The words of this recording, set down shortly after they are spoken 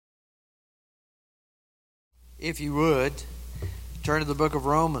If you would, turn to the book of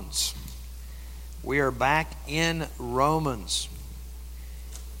Romans. We are back in Romans.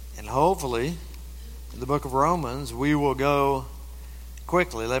 And hopefully, in the book of Romans, we will go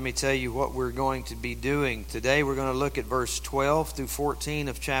quickly. Let me tell you what we're going to be doing. Today we're going to look at verse 12 through 14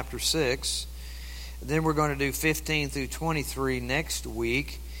 of chapter 6. Then we're going to do 15 through 23 next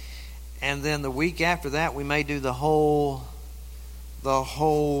week. And then the week after that, we may do the whole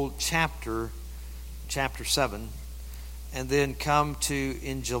chapter 7, and then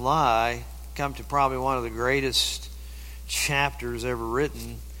in July, come to probably one of the greatest chapters ever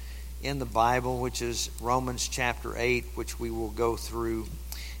written in the Bible, which is Romans chapter 8, which we will go through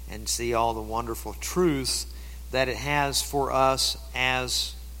and see all the wonderful truths that it has for us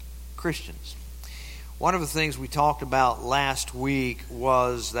as Christians. One of the things we talked about last week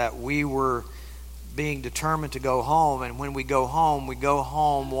was that we were being determined to go home, and when we go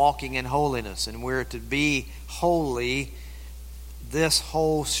home walking in holiness, and we're to be holy this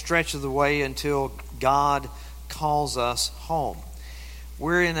whole stretch of the way until God calls us home.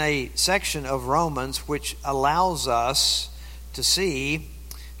 We're in a section of Romans which allows us to see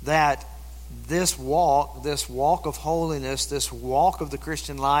that this walk of holiness, this walk of the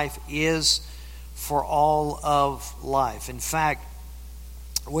Christian life is for all of life. In fact,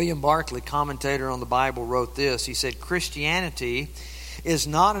 William Barclay, commentator on the Bible, wrote this. He said, "Christianity is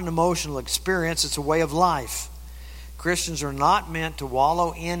not an emotional experience, it's a way of life. Christians are not meant to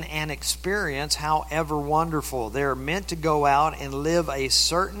wallow in an experience, however wonderful. They're meant to go out and live a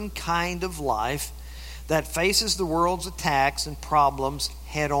certain kind of life that faces the world's attacks and problems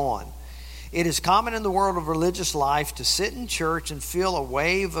head on. It is common in the world of religious life to sit in church and feel a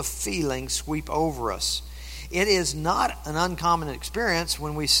wave of feeling sweep over us. It is not an uncommon experience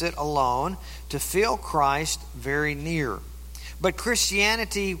when we sit alone to feel Christ very near. But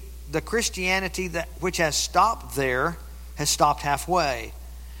Christianity, the Christianity which has stopped there, has stopped halfway.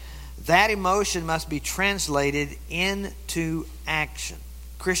 That emotion must be translated into action.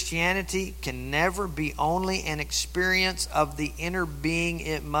 Christianity can never be only an experience of the inner being.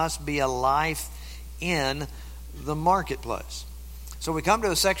 It must be a life in the marketplace." So we come to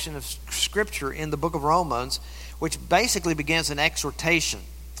a section of Scripture in the book of Romans which basically begins an exhortation.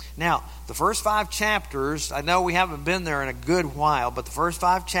 Now, the first 5 chapters, I know we haven't been there in a good while, but the first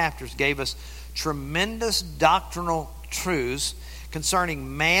 5 chapters gave us tremendous doctrinal truths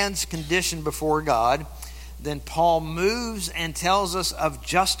concerning man's condition before God. Then Paul moves and tells us of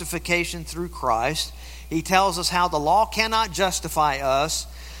justification through Christ. He tells us how the law cannot justify us,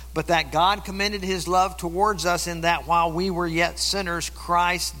 but that God commended His love towards us in that while we were yet sinners,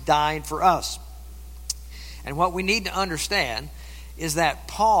 Christ died for us. And what we need to understand is that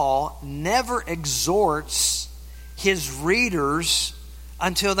Paul never exhorts his readers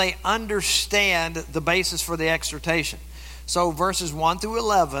until they understand the basis for the exhortation. So verses 1 through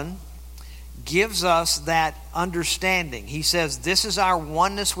 11 gives us that understanding. He says, this is our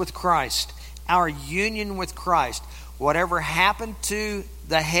oneness with Christ, our union with Christ. Whatever happened to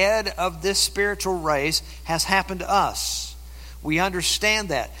the head of this spiritual race has happened to us. We understand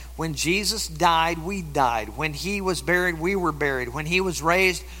that. When Jesus died, we died. When He was buried, we were buried. When He was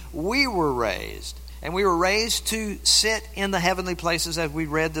raised, we were raised. And we were raised to sit in the heavenly places, as we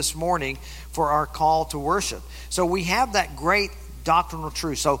read this morning, for our call to worship. So we have that great doctrinal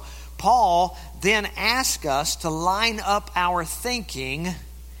truth. So Paul then asks us to line up our thinking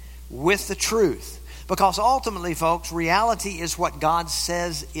with the truth. Because ultimately, folks, reality is what God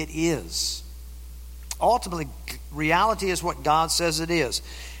says it is. Ultimately, reality is what God says it is.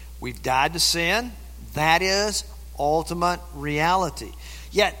 We've died to sin. That is ultimate reality.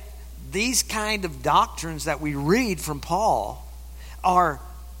 Yet, these kind of doctrines that we read from Paul are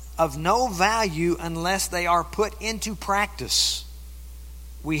of no value unless they are put into practice.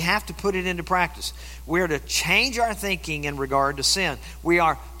 We have to put it into practice. We are to change our thinking in regard to sin. We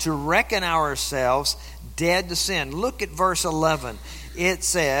are to reckon ourselves dead to sin. Look at verse 11. It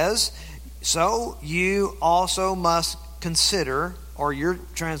says, "So you also must consider," or your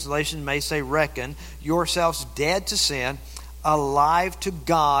translation may say reckon, "yourselves dead to sin, alive to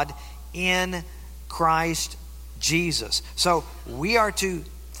God in Christ Jesus." So we are to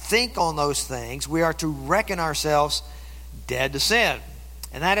think on those things. We are to reckon ourselves dead to sin.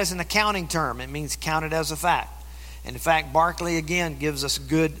 And that is an accounting term. It means counted as a fact. And in fact, Barclay again gives us a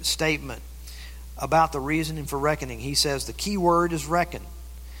good statement about the reasoning for reckoning. He says the key word is reckon.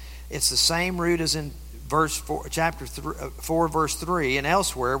 It's the same root as in chapter 4, verse 3 and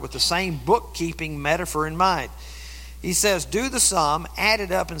elsewhere, with the same bookkeeping metaphor in mind. He says, do the sum, add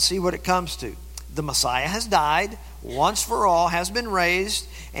it up, and see what it comes to. The Messiah has died, once for all, has been raised,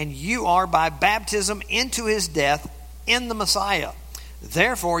 and you are by baptism into his death in the Messiah.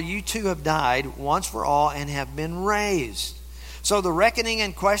 Therefore, you too have died once for all and have been raised. So the reckoning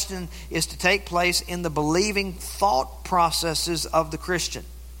in question is to take place in the believing thought processes of the Christian.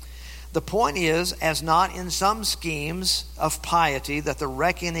 The point is, as not in some schemes of piety, that the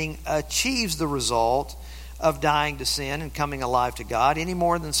reckoning achieves the result of dying to sin and coming alive to God, any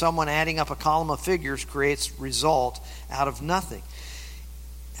more than someone adding up a column of figures creates result out of nothing.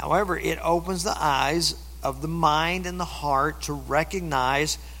 However, it opens the eyes of the mind and the heart to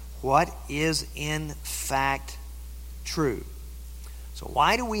recognize what is in fact true. So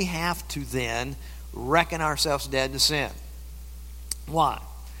why do we have to then reckon ourselves dead to sin? Why?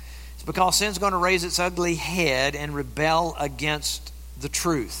 It's because sin's going to raise its ugly head and rebel against the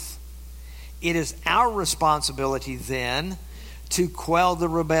truth. It is our responsibility then to quell the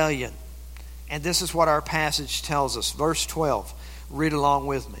rebellion. And this is what our passage tells us. Verse 12. Read along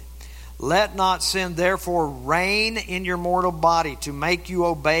with me. Let not sin therefore reign in your mortal body to make you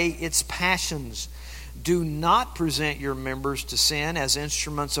obey its passions. Do not present your members to sin as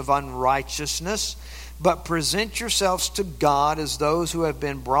instruments of unrighteousness, but present yourselves to God as those who have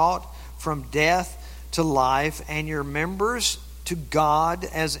been brought from death to life, and your members to God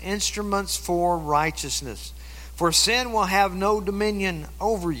as instruments for righteousness. For sin will have no dominion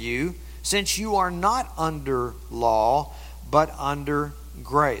over you, since you are not under law, but under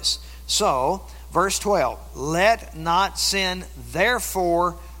grace. So, verse 12, let not sin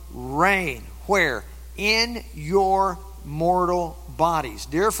therefore reign. Where? In your mortal bodies.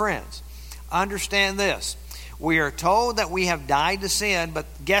 Dear friends, understand this. We are told that we have died to sin, but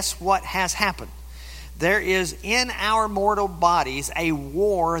guess what has happened? There is in our mortal bodies a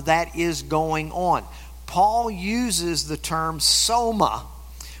war that is going on. Paul uses the term soma,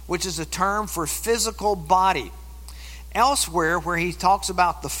 which is a term for physical body. Elsewhere, where he talks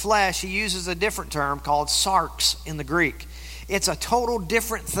about the flesh, he uses a different term called sarx in the Greek. It's a total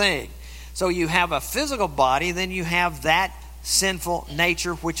different thing. So you have a physical body, then you have that sinful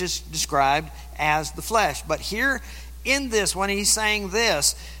nature, which is described as the flesh. But here in this, when he's saying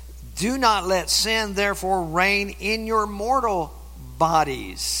this, do not let sin therefore reign in your mortal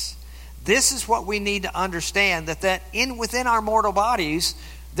bodies. This is what we need to understand, that within our mortal bodies,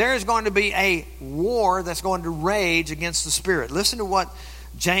 there is going to be a war that's going to rage against the spirit. Listen to what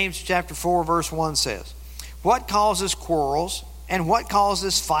James chapter 4 verse 1 says. What causes quarrels and what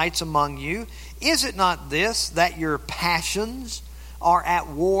causes fights among you? Is it not this, that your passions are at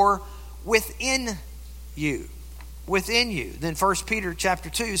war within you? Within you. Then 1 Peter chapter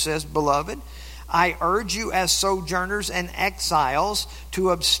 2 says, Beloved, I urge you as sojourners and exiles to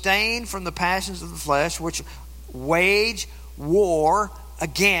abstain from the passions of the flesh, which wage war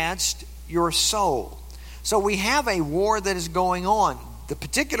against your soul. So we have a war that is going on. The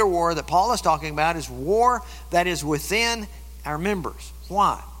particular war that Paul is talking about is war that is within our members.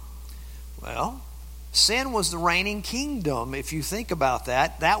 Why? Well, sin was the reigning kingdom. If you think about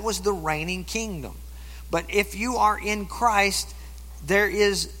that, that was the reigning kingdom. But if you are in Christ,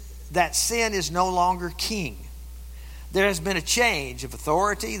 that sin is no longer king. There has been a change of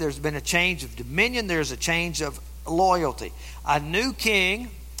authority. There's been a change of dominion. There's a change of loyalty. A new king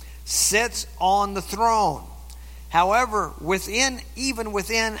sits on the throne. However, even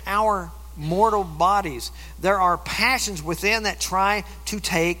within our mortal bodies, there are passions within that try to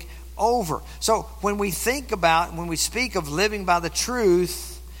take over. So when we speak of living by the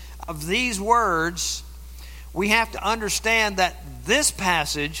truth of these words, we have to understand that this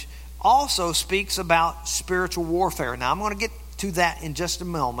passage also speaks about spiritual warfare. Now, I'm going to get to that in just a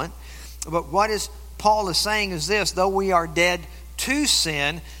moment. But Paul is saying is this: though we are dead to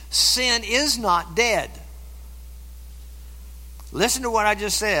sin, sin is not dead. Listen to what I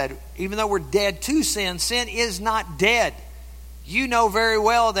just said. Even though we're dead to sin, sin is not dead. You know very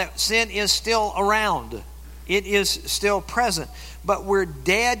well that sin is still around. It is still present. But we're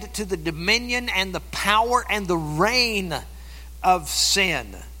dead to the dominion and the power and the reign of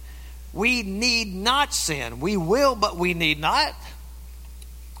sin. We need not sin. We will, but we need not.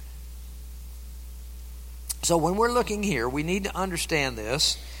 So when we're looking here, we need to understand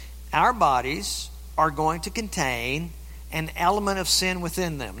this. Our bodies are going to contain an element of sin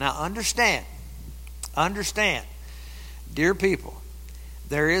within them. Now understand, dear people,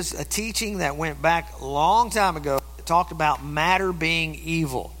 there is a teaching that went back a long time ago that talked about matter being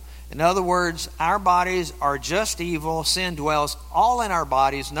evil. In other words, our bodies are just evil. Sin dwells all in our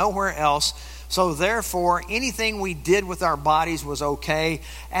bodies, nowhere else. So therefore, anything we did with our bodies was okay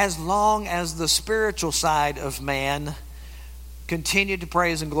as long as the spiritual side of man continued to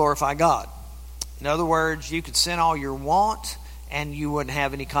praise and glorify God. In other words, you could sin all you want and you wouldn't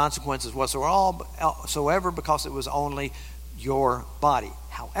have any consequences whatsoever because it was only your body.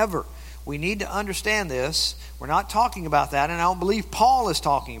 However, we need to understand this. We're not talking about that, and I don't believe Paul is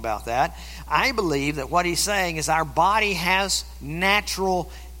talking about that. I believe that what he's saying is our body has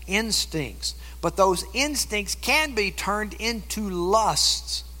natural instincts, but those instincts can be turned into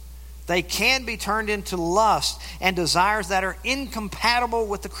lusts. They can be turned into lust and desires that are incompatible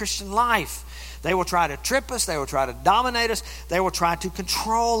with the Christian life. They will try to trip us. They will try to dominate us. They will try to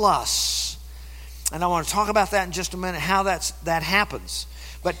control us. And I want to talk about that in just a minute, how that happens.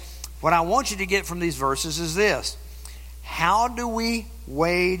 But what I want you to get from these verses is this. How do we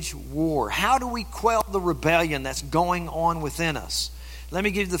wage war? How do we quell the rebellion that's going on within us? Let me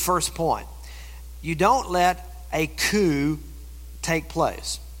give you the first point. You don't let a coup take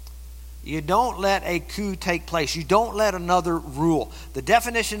place. You don't let a coup take place. You don't let another rule. The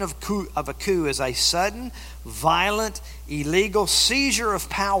definition of a coup is a sudden, violent, illegal seizure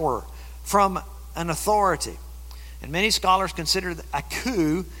of power from an authority. And many scholars consider a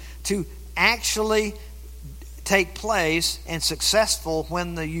coup to actually take place and successful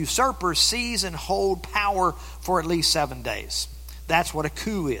when the usurper seize and hold power for at least 7 days. That's what a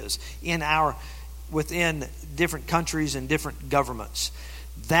coup is within different countries and different governments.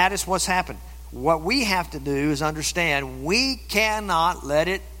 That is what's happened. What we have to do is understand we cannot let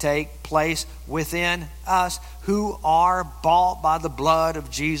it take place within us who are bought by the blood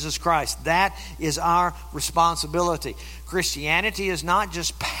of Jesus Christ. That is our responsibility. Christianity is not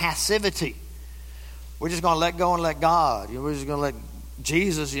just passivity. We're just going to let go and let God. We're just going to let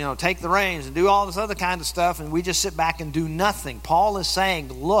Jesus, take the reins and do all this other kind of stuff, and we just sit back and do nothing. Paul is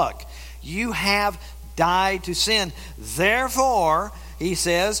saying, look, you have died to sin. Therefore, he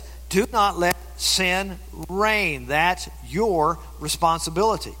says, do not let sin reign. That's your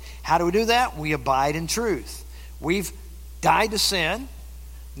responsibility. How do we do that? We abide in truth. We've died to sin.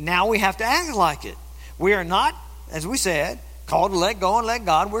 Now we have to act like it. We are not, as we said, called to let go and let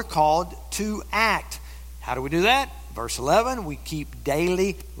God. We're called to act. How do we do that? Verse 11, we keep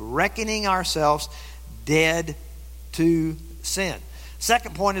daily reckoning ourselves dead to sin.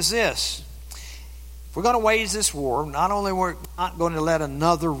 Second point is this. If we're going to wage this war, not only we're not going to let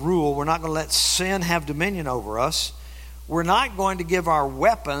another rule, we're not going to let sin have dominion over us, we're not going to give our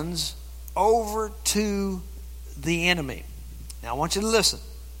weapons over to the enemy. Now I want you to listen.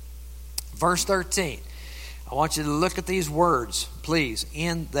 Verse 13. I want you to look at these words, please,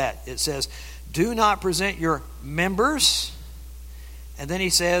 in that. It says, do not present your members. And then he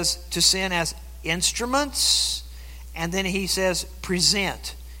says to sin as instruments. And then he says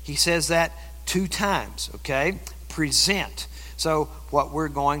present. He says that 2 times, okay? Present. So what we're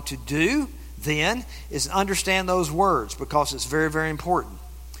going to do then is understand those words because it's very, very important.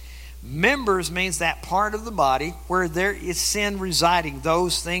 Members means that part of the body where there is sin residing,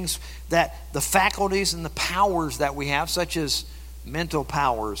 those things that the faculties and the powers that we have, such as mental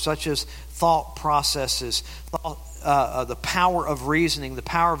powers, such as thought processes, the power of reasoning, the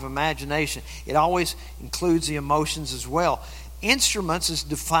power of imagination. It always includes the emotions as well. Instruments is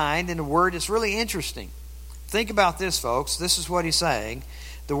defined in a word that's really interesting. Think about this, folks. This is what he's saying.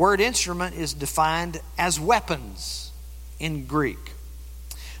 The word instrument is defined as weapons in Greek.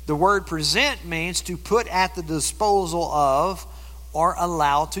 The word present means to put at the disposal of or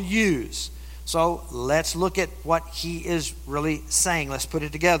allow to use. So let's look at what he is really saying. Let's put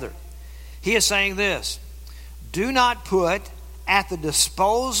it together. He is saying this. Do not put at the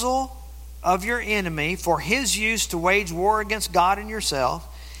disposal of your enemy for his use to wage war against God and yourself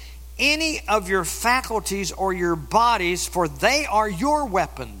any of your faculties or your bodies, for they are your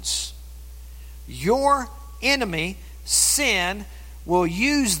weapons. Your enemy, sin, will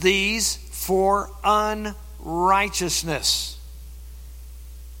use these for unrighteousness.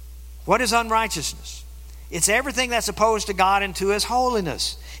 What is unrighteousness? It's everything that's opposed to God and to his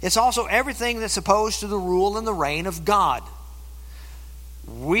holiness. It's also everything that's opposed to the rule and the reign of God.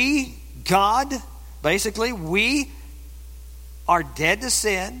 We are dead to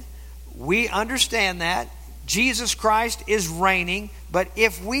sin. We understand that. Jesus Christ is reigning. But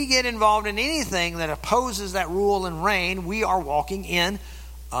if we get involved in anything that opposes that rule and reign, we are walking in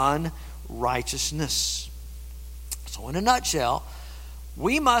unrighteousness. So in a nutshell,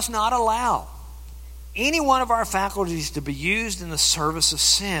 we must not allow any one of our faculties to be used in the service of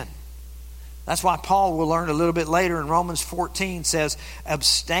sin. That's why Paul, will learn a little bit later in Romans 14, says,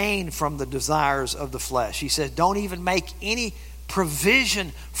 abstain from the desires of the flesh. He says, don't even make any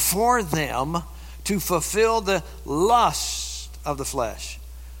provision for them to fulfill the lust of the flesh.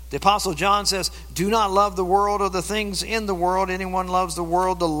 The Apostle John says, do not love the world or the things in the world. Anyone loves the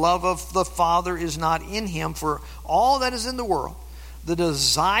world, the love of the Father is not in him. For all that is in the world, the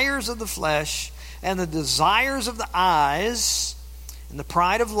desires of the flesh and the desires of the eyes and the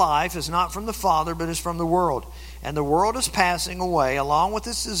pride of life is not from the Father, but is from the world. And the world is passing away along with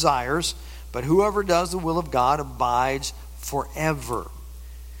its desires, but whoever does the will of God abides forever.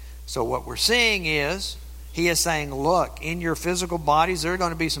 So what we're seeing is, he is saying, look, in your physical bodies, there are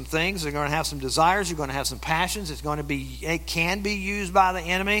going to be some things. They're going to have some desires. You're going to have some passions. It can be used by the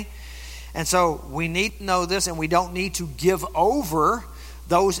enemy. And so we need to know this, and we don't need to give over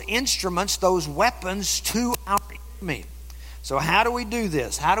those instruments, those weapons, to our enemy. So how do we do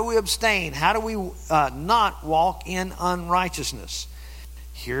this? How do we abstain? How do we not walk in unrighteousness?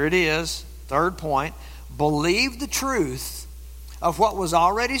 Here it is, third point. Believe the truth of what was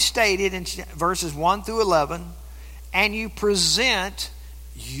already stated in verses 1 through 11, and you present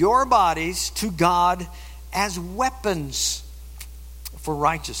your bodies to God as weapons for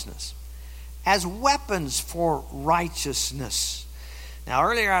righteousness. As weapons for righteousness. Now,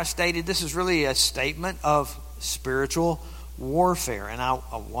 earlier I stated this is really a statement of spiritual warfare, and I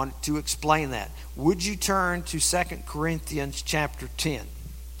want to explain that. Would you turn to 2 Corinthians chapter 10?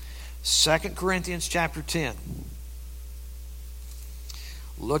 2 Corinthians chapter 10.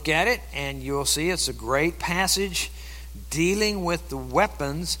 Look at it, and you'll see it's a great passage dealing with the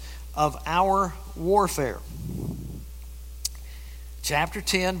weapons of our warfare. Chapter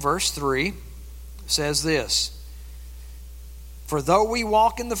 10, verse 3 says this: For though we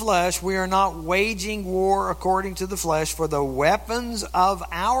walk in the flesh, we are not waging war according to the flesh, for the weapons of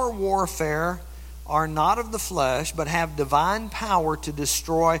our warfare are not of the flesh, but have divine power to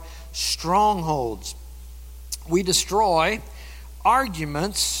destroy strongholds. We destroy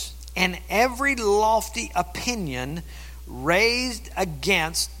arguments and every lofty opinion raised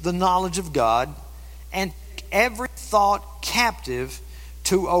against the knowledge of God, and every thought captive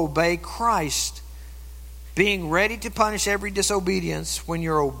to obey Christ, being ready to punish every disobedience when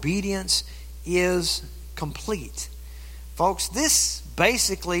your obedience is complete. Folks, this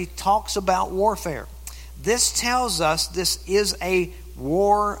basically talks about warfare. This tells us this is a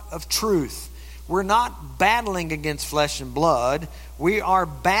war of truth. We're not battling against flesh and blood. We are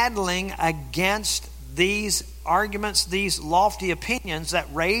battling against these arguments, these lofty opinions that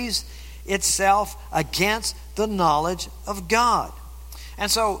raise itself against the knowledge of God. And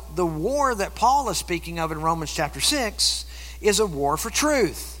so the war that Paul is speaking of in Romans chapter 6 is a war for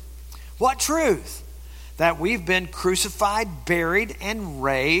truth. What truth? That we've been crucified, buried, and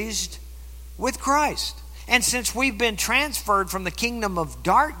raised with Christ. And since we've been transferred from the kingdom of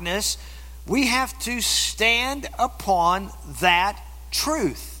darkness, we have to stand upon that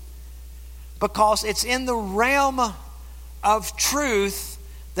truth, because it's in the realm of truth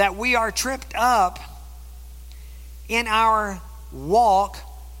that we are tripped up in our walk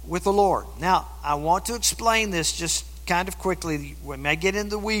with the Lord. Now, I want to explain this just kind of quickly. We may get in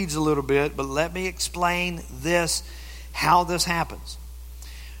the weeds a little bit, but let me explain this, how this happens.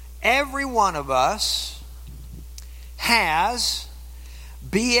 Every one of us has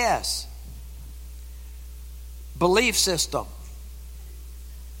BS, belief system.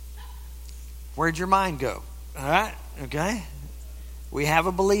 Where'd your mind go? All right, okay. We have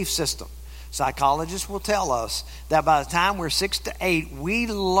a belief system. Psychologists will tell us that by the time we're 6 to 8, we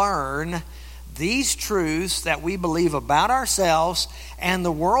learn these truths that we believe about ourselves and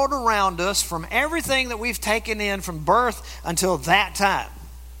the world around us from everything that we've taken in from birth until that time.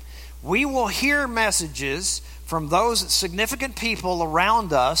 We will hear messages from those significant people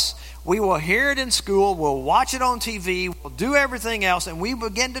around us. We will hear it in school. We'll watch it on TV. We'll do everything else. And we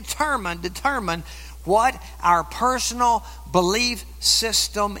begin to determine what our personal belief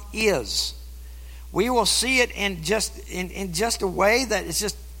system is. We will see it in just a way that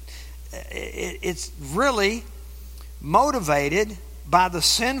it's really motivated by the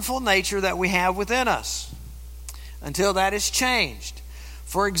sinful nature that we have within us until that is changed.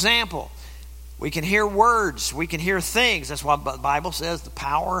 For example, we can hear words, we can hear things. That's why the Bible says the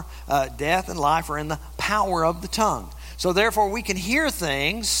power, death and life are in the power of the tongue. So therefore we can hear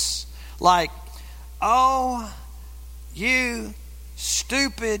things like, "Oh, you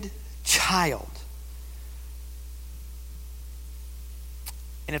stupid child."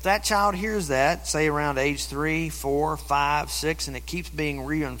 And if that child hears that, say around age 3, 4, 5, 6, and it keeps being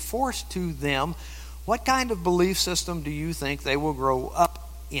reinforced to them, what kind of belief system do you think they will grow up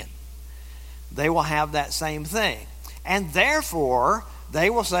in? They will have that same thing. And therefore, they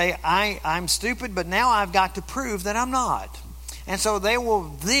will say, I'm stupid, but now I've got to prove that I'm not. And so they will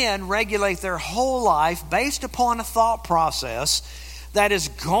then regulate their whole life based upon a thought process that is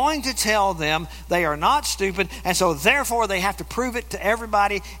going to tell them they are not stupid, and so therefore they have to prove it to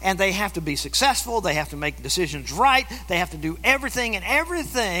everybody, and they have to be successful, they have to make decisions right, they have to do everything, and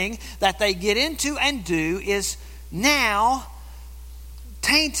everything that they get into and do is now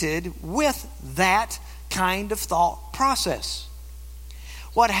tainted with that kind of thought process.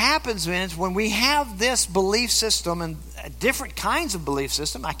 What happens is when we have this belief system and different kinds of belief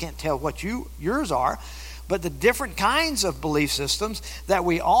system, I can't tell what yours are, but the different kinds of belief systems that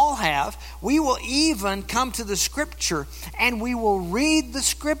we all have, we will even come to the Scripture and we will read the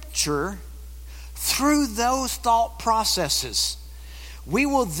Scripture through those thought processes. We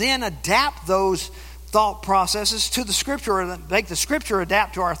will then adapt those thought processes to the Scripture, or make the Scripture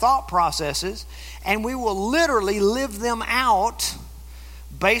adapt to our thought processes, and we will literally live them out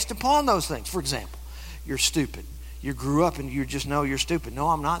based upon those things. For example, you're stupid. You grew up and you just know you're stupid. No,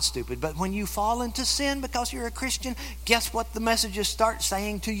 I'm not stupid. But when you fall into sin because you're a Christian, guess what the messages start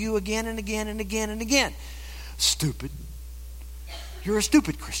saying to you again and again and again and again? Stupid. You're a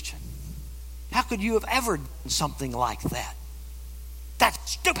stupid Christian. How could you have ever done something like that?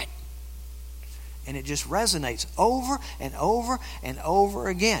 That's stupid. And it just resonates over and over and over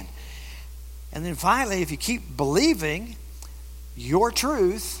again. And then finally, if you keep believing your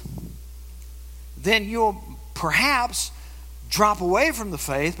truth, then you'll perhaps drop away from the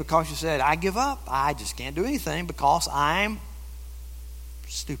faith because you said, I give up. I just can't do anything because I'm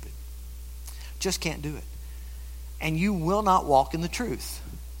stupid. Just can't do it. And you will not walk in the truth.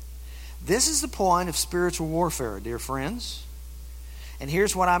 This is the point of spiritual warfare, dear friends. And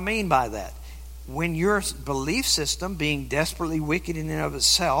here's what I mean by that. When your belief system, being desperately wicked in and of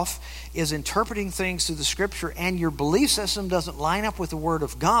itself, is interpreting things through the Scripture, and your belief system doesn't line up with the Word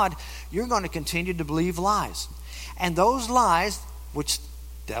of God, you're going to continue to believe lies. And those lies, which the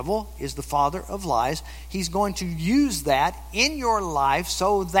devil is the father of lies, he's going to use that in your life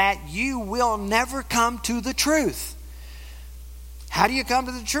so that you will never come to the truth. How do you come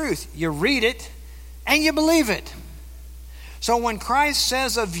to the truth? You read it and you believe it. So when Christ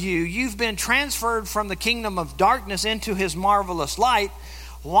says of you, you've been transferred from the kingdom of darkness into his marvelous light,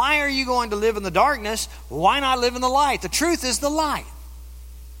 why are you going to live in the darkness? Why not live in the light? The truth is the light.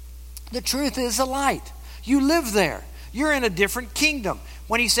 The truth is the light. You live there. You're in a different kingdom.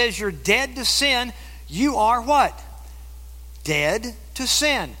 When he says you're dead to sin, you are what? Dead to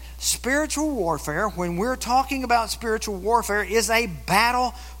sin. Spiritual warfare, when we're talking about spiritual warfare, is a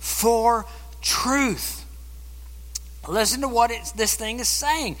battle for truth. Listen to what this thing is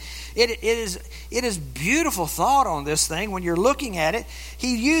saying. It is beautiful thought on this thing when you're looking at it.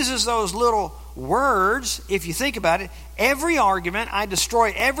 He uses those little words, if you think about it. Every argument, I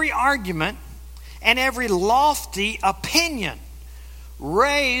destroy every argument and every lofty opinion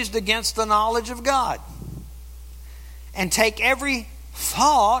raised against the knowledge of God, and take every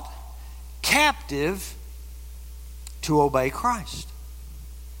thought captive to obey Christ.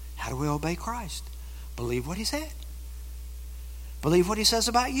 How do we obey Christ? Believe what he said. Believe what he says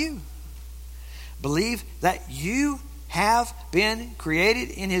about you. Believe that you have been created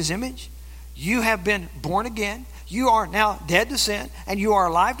in his image. You have been born again. You are now dead to sin, and you are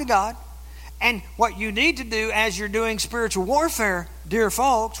alive to God. And what you need to do as you're doing spiritual warfare, dear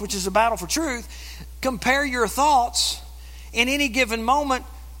folks, which is a battle for truth, compare your thoughts in any given moment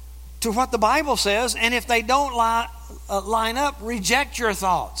to what the Bible says, and if they don't line up, reject your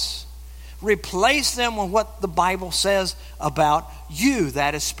thoughts. Replace them with what the Bible says about you.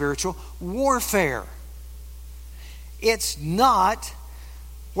 That is spiritual warfare. It's not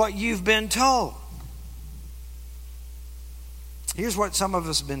what you've been told. Here's what some of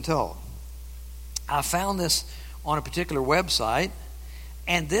us have been told. I found this on a particular website,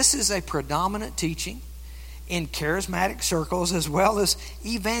 and this is a predominant teaching in charismatic circles as well as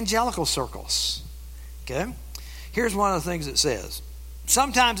evangelical circles. Okay? Here's one of the things it says.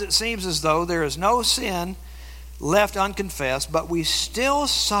 Sometimes it seems as though there is no sin left unconfessed, but we still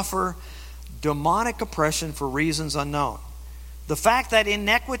suffer demonic oppression for reasons unknown. The fact that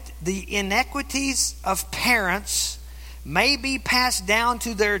the inequities of parents may be passed down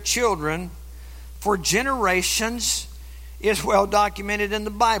to their children for generations is well documented in the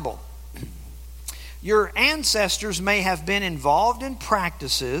Bible. Your ancestors may have been involved in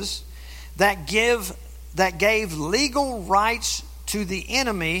practices that gave legal rights to the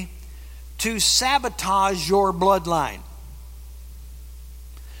enemy to sabotage your bloodline.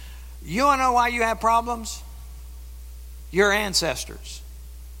 You want to know why you have problems? Your ancestors.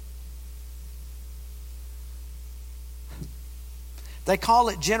 They call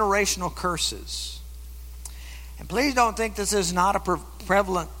it generational curses. And please don't think this is not a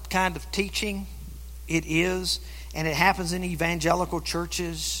prevalent kind of teaching. It is. and it happens in evangelical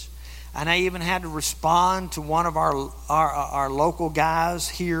churches. And I even had to respond to one of our local guys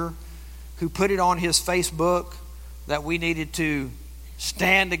here who put it on his Facebook that we needed to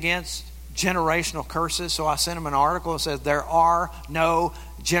stand against generational curses. So I sent him an article that says there are no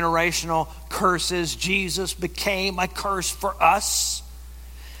generational curses. Jesus became a curse for us.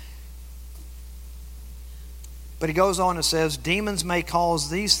 But he goes on and says, demons may cause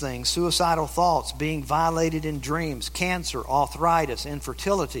these things: suicidal thoughts, being violated in dreams, cancer, arthritis,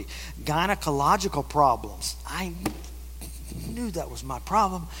 infertility, gynecological problems. I knew that was my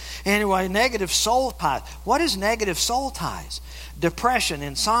problem. Anyway, negative soul ties. What is negative soul ties? Depression,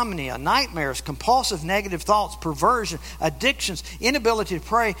 insomnia, nightmares, compulsive negative thoughts, perversion, addictions, inability to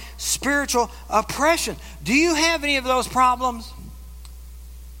pray, spiritual oppression. Do you have any of those problems?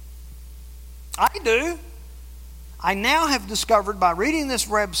 I do. I now have discovered by reading this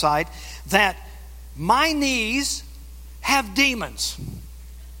website that my knees have demons.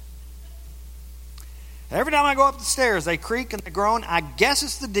 Every time I go up the stairs, they creak and they groan. I guess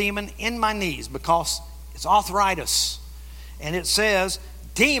it's the demon in my knees because it's arthritis. And it says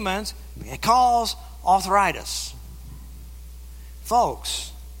demons cause arthritis.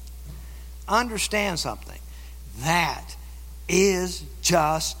 Folks, understand something. That is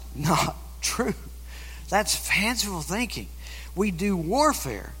just not true. That's fanciful thinking. We do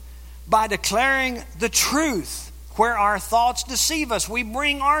warfare by declaring the truth where our thoughts deceive us. We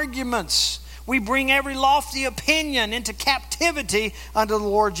bring arguments. We bring every lofty opinion into captivity unto the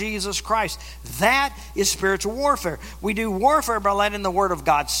Lord Jesus Christ. That is spiritual warfare. We do warfare by letting the Word of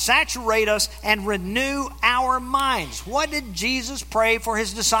God saturate us and renew our minds. What did Jesus pray for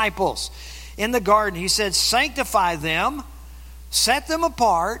his disciples? In the garden, he said, sanctify them, set them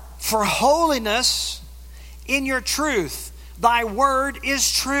apart for holiness in your truth. Thy word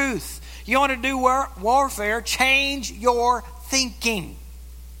is truth. You want to do warfare? Change your thinking.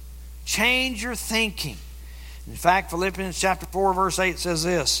 Change your thinking. In fact, Philippians chapter 4, verse 8 says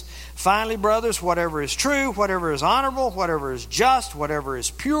this: finally, brothers, whatever is true, whatever is honorable, whatever is just, whatever is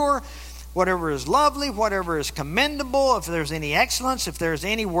pure, whatever is lovely, whatever is commendable, if there's any excellence, if there's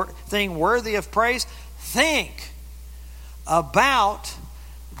anything worthy of praise, think about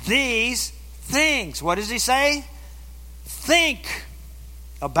these things. What does he say? Think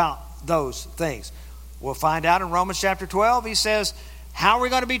about those things. We'll find out in Romans chapter 12. He says, how are we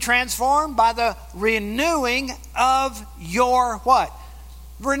going to be transformed? By the renewing of your what?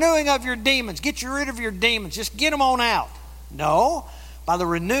 Renewing of your demons. Get rid of your demons. Just get them on out. No, by the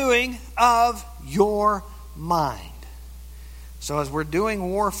renewing of your mind. So as we're doing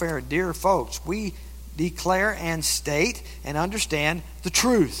warfare, dear folks, we declare and state and understand the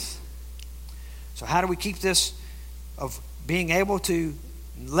truth. So how do we keep this of being able to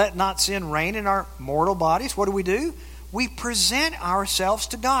let not sin reign in our mortal bodies? What do? We present ourselves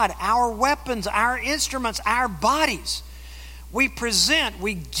to God, our weapons, our instruments, our bodies. We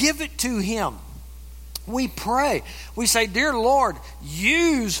give it to Him. We pray. We say, dear Lord,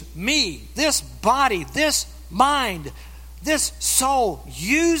 use me, this body, this mind, this soul.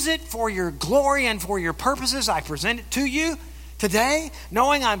 Use it for your glory and for your purposes. I present it to you today,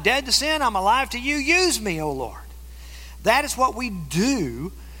 knowing I'm dead to sin, I'm alive to you. Use me, O Lord. That is what we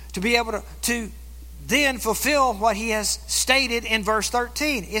do to be able to then fulfill what he has stated in verse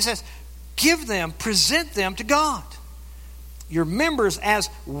 13. It says, present them to God. Your members as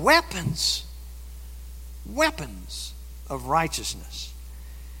weapons of righteousness.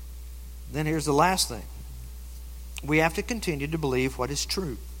 Then here's the last thing. We have to continue to believe what is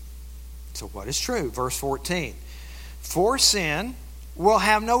true. So what is true? Verse 14. For sin will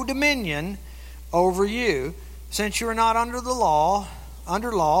have no dominion over you, since you are not under law,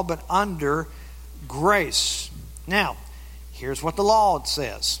 but under grace. Now, here's what the law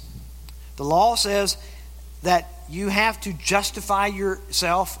says. The law says that you have to justify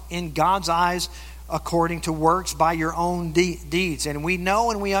yourself in God's eyes according to works by your own deeds. And we know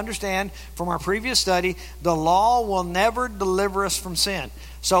and we understand from our previous study, the law will never deliver us from sin.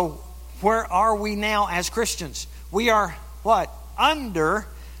 So where are we now as Christians? We are what? Under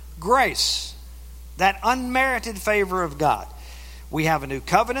grace. That unmerited favor of God. We have a new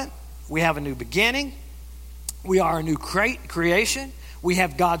covenant. We have a new beginning. We are a new creation. We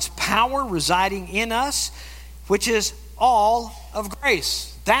have God's power residing in us, which is all of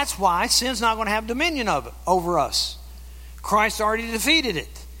grace. That's why sin's not going to have dominion over us. Christ already defeated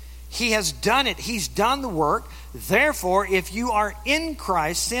it. He has done it. He's done the work. Therefore, if you are in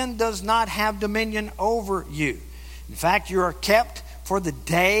Christ, sin does not have dominion over you. In fact, you are kept for the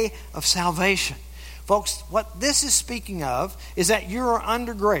day of salvation. Folks, what this is speaking of is that you are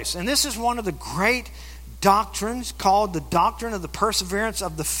under grace. And this is one of the great doctrines called the doctrine of the perseverance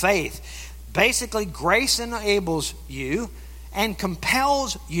of the faith. Basically, grace enables you and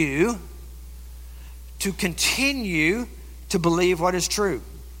compels you to continue to believe what is true.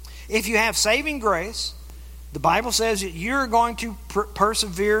 If you have saving grace, the Bible says that you're going to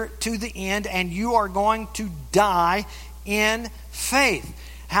persevere to the end and you are going to die in faith.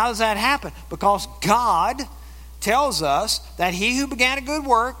 How does that happen? Because God tells us that he who began a good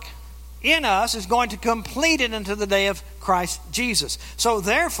work in us is going to complete it until the day of Christ Jesus. So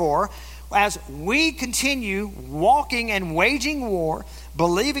therefore, as we continue walking and waging war,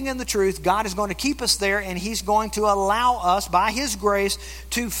 believing in the truth, God is going to keep us there, and he's going to allow us, by his grace,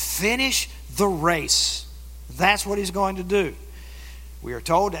 to finish the race. That's what he's going to do. We are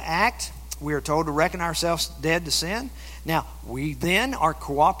told to act. We are told to reckon ourselves dead to sin. Now, we then are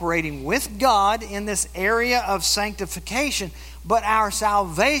cooperating with God in this area of sanctification, but our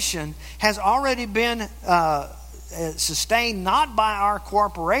salvation has already been sustained not by our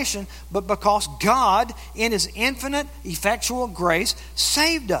cooperation, but because God, in his infinite, effectual grace,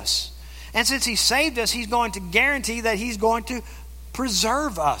 saved us. And since he saved us, he's going to guarantee that he's going to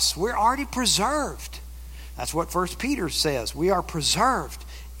preserve us. We're already preserved. That's what 1 Peter says. We are preserved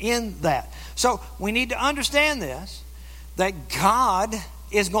in that. So we need to understand this, that God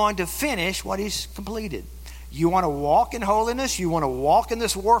is going to finish what he's completed. You want to walk in holiness, you want to walk in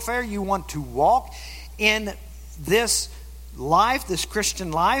this warfare, you want to walk in this life, this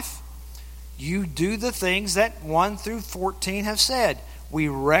Christian life, you do the things that 1 through 14 have said. We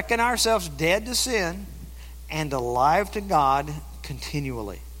reckon ourselves dead to sin and alive to God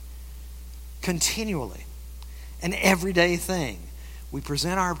continually. Continually. An everyday thing. We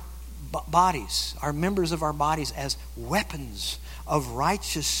present our bodies, our members of our bodies, as weapons of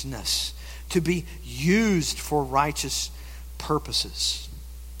righteousness to be used for righteous purposes.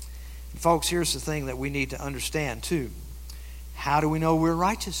 And folks, here's the thing that we need to understand too. How do we know we're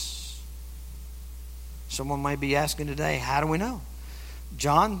righteous? Someone might be asking today, how do we know?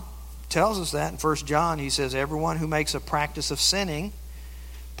 John tells us that in 1 John. He says, everyone who makes a practice of sinning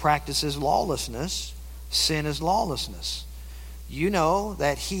practices lawlessness. Sin is lawlessness. You know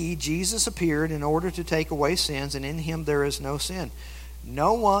that he, Jesus, appeared in order to take away sins, and in him there is no sin.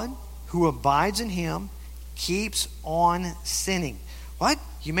 No one who abides in him keeps on sinning. What?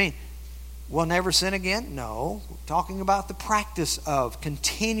 You mean we'll never sin again? No. We're talking about the practice of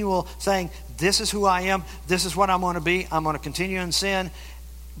continual saying, this is who I am, this is what I'm going to be, I'm going to continue in sin,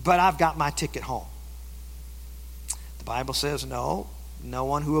 but I've got my ticket home. The Bible says no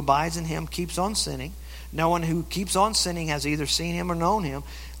one who abides in him keeps on sinning. No one who keeps on sinning has either seen him or known him.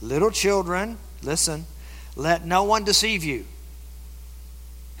 Little children, listen, let no one deceive you.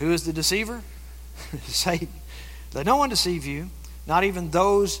 Who is the deceiver? Satan. Let no one deceive you, not even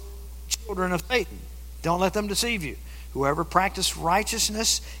those children of Satan. Don't let them deceive you. Whoever practices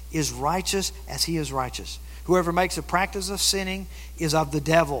righteousness is righteous as he is righteous. Whoever makes a practice of sinning is of the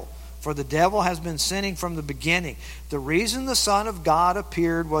devil. For the devil has been sinning from the beginning. The reason the Son of God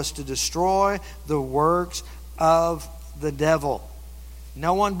appeared was to destroy the works of the devil.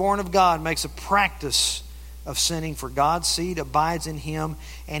 No one born of God makes a practice of sinning, for God's seed abides in him,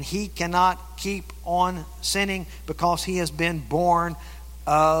 and he cannot keep on sinning because he has been born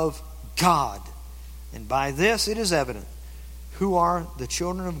of God. And by this it is evident who are the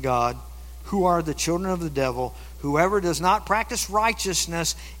children of God, who are the children of the devil. Whoever does not practice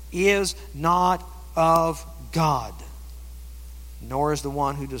righteousness is not of God, nor is the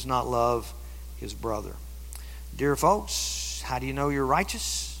one who does not love his brother. Dear folks, how do you know you're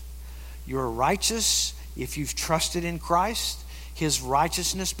righteous? You're righteous if you've trusted in Christ. His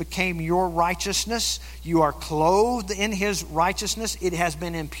righteousness became your righteousness. You are clothed in his righteousness. It has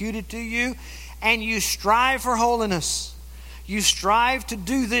been imputed to you, and you strive for holiness. You strive to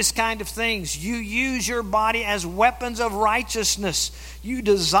do this kind of things. You use your body as weapons of righteousness. You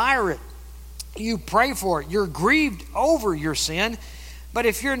desire it. You pray for it. You're grieved over your sin. But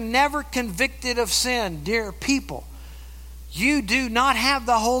if you're never convicted of sin, dear people, you do not have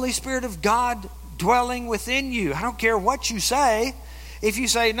the Holy Spirit of God dwelling within you. I don't care what you say. If you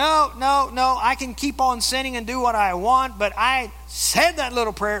say, no, I can keep on sinning and do what I want, but I said that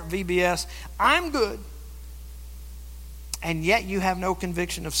little prayer at VBS, I'm good. And yet you have no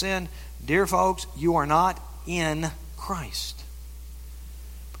conviction of sin, dear folks, you are not in Christ.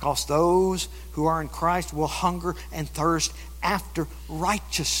 Because those who are in Christ will hunger and thirst after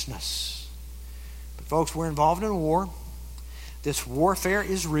righteousness. But folks, we're involved in a war. This warfare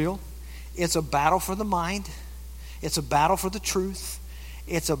is real. It's a battle for the mind. It's a battle for the truth.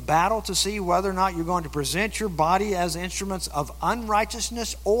 It's a battle to see whether or not you're going to present your body as instruments of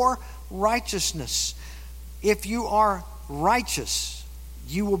unrighteousness or righteousness. If you are righteous,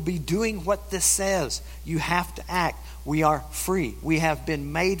 you will be doing what this says. You have to act. We are free. We have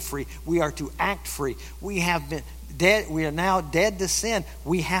been made free. We are to act free. We have been dead. We are now dead to sin.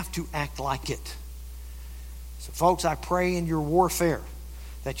 We have to act like it. So folks, I pray in your warfare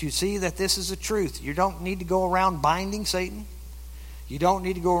that you see that this is the truth. You don't need to go around binding Satan. You don't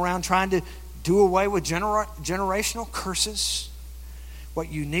need to go around trying to do away with generational curses.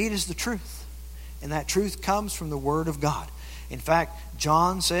 What you need is the truth. And that truth comes from the Word of God. In fact,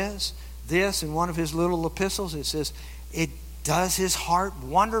 John says this in one of his little epistles. It says, it does his heart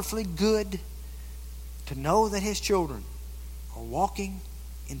wonderfully good to know that his children are walking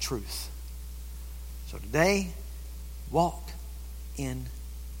in truth. So today, walk in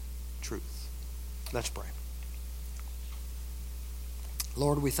truth. Let's pray.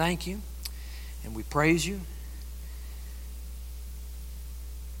 Lord, we thank you and we praise you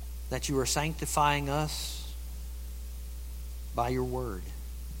that you are sanctifying us by your word.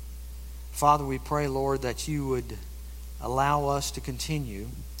 Father, we pray, Lord, that you would allow us to continue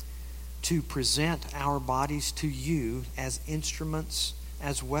to present our bodies to you as instruments,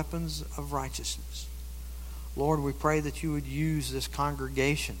 as weapons of righteousness. Lord, we pray that you would use this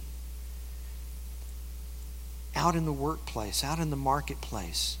congregation out in the workplace, out in the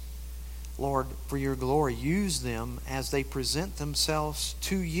marketplace. Lord, for your glory, use them as they present themselves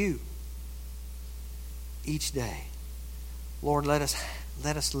to you each day. Lord, let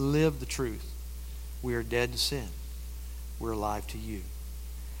us live the truth. We are dead to sin. We're alive to you.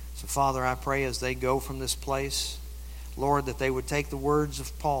 So, Father, I pray as they go from this place, Lord, that they would take the words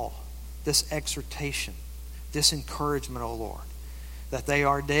of Paul, this exhortation, this encouragement, O Lord, that they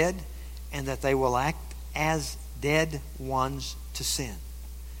are dead and that they will act as dead ones to sin.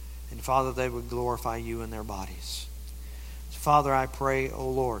 And, Father, they would glorify you in their bodies. So, Father, I pray, O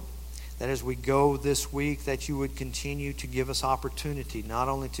Lord, that as we go this week, that you would continue to give us opportunity, not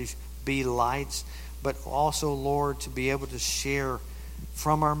only to be lights, but also, Lord, to be able to share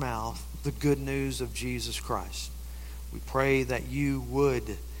from our mouth the good news of Jesus Christ. We pray that you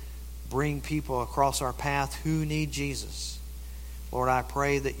would bring people across our path who need Jesus. Lord, I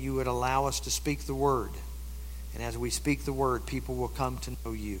pray that you would allow us to speak the word. And as we speak the word, people will come to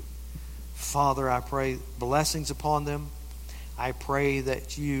know you. Father, I pray blessings upon them. I pray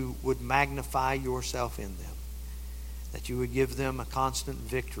that you would magnify yourself in them, that you would give them a constant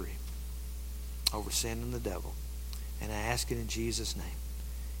victory over sin and the devil. And I ask it in Jesus' name.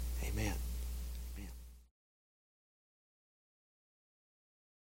 Amen.